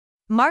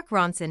Mark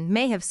Ronson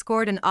may have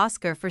scored an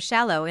Oscar for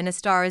Shallow in A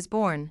Star Is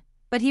Born,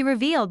 but he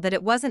revealed that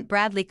it wasn't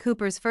Bradley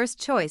Cooper's first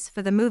choice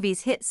for the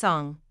movie's hit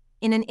song.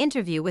 In an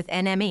interview with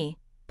NME,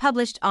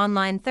 published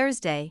online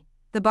Thursday,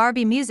 the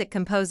Barbie music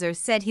composer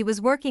said he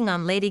was working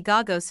on Lady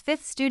Gaga's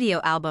fifth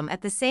studio album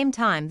at the same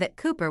time that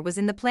Cooper was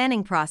in the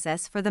planning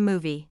process for the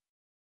movie.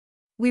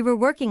 "We were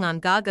working on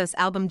Gaga's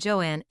album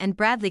Joanne and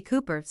Bradley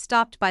Cooper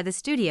stopped by the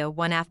studio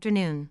one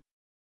afternoon.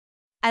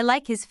 I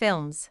like his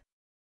films.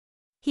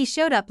 He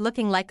showed up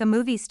looking like a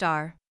movie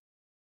star.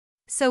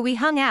 So we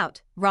hung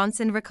out,"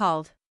 Ronson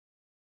recalled.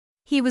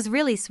 He was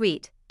really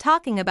sweet,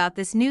 talking about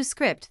this new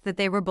script that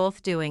they were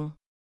both doing.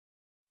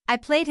 "I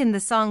played him the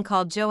song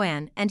called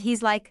Joanne and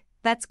he's like,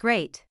 'That's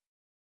great.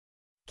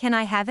 Can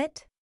I have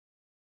it?'"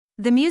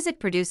 The music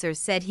producer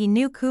said he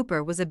knew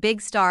Cooper was a big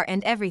star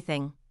and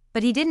everything,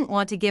 but he didn't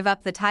want to give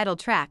up the title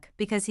track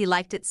because he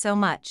liked it so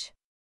much.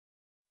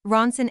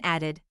 Ronson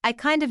added, "I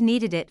kind of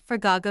needed it for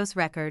Gaga's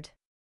record."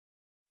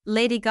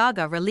 Lady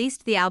Gaga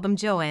released the album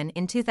Joanne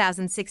in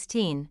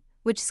 2016,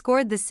 which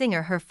scored the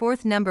singer her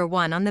fourth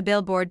 #1 on the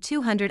Billboard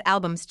 200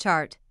 albums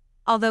chart,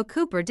 although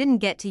Cooper didn't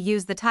get to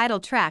use the title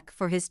track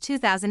for his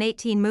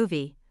 2018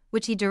 movie,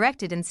 which he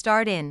directed and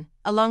starred in,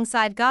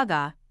 alongside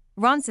Gaga.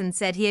 Ronson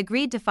said he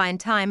agreed to find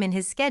time in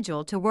his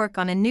schedule to work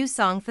on a new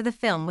song for the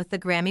film with the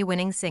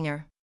Grammy-winning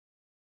singer.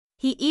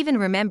 He even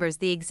remembers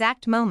the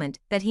exact moment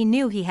that he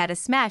knew he had a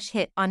smash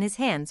hit on his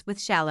hands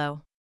with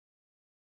Shallow.